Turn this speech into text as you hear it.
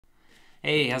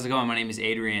Hey, how's it going? My name is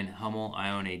Adrian Hummel. I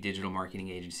own a digital marketing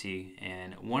agency,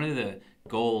 and one of the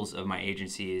goals of my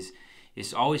agency is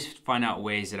to always find out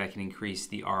ways that I can increase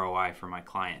the ROI for my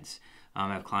clients.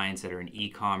 I have clients that are in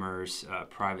e-commerce,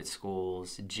 private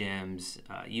schools, gyms,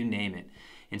 you name it.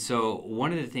 And so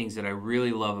one of the things that I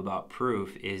really love about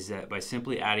Proof is that by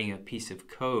simply adding a piece of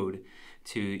code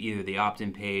to either the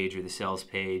opt-in page or the sales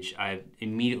page, I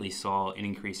immediately saw an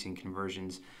increase in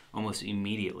conversions almost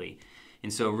immediately.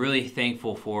 And so really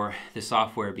thankful for the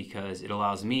software because it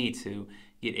allows me to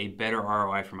get a better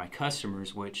ROI for my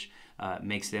customers, which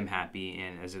makes them happy.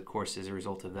 And of course, as a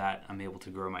result of that, I'm able to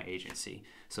grow my agency.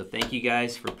 So thank you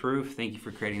guys for Proof. Thank you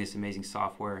for creating this amazing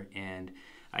software. And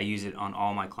I use it on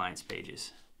all my clients'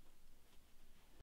 pages.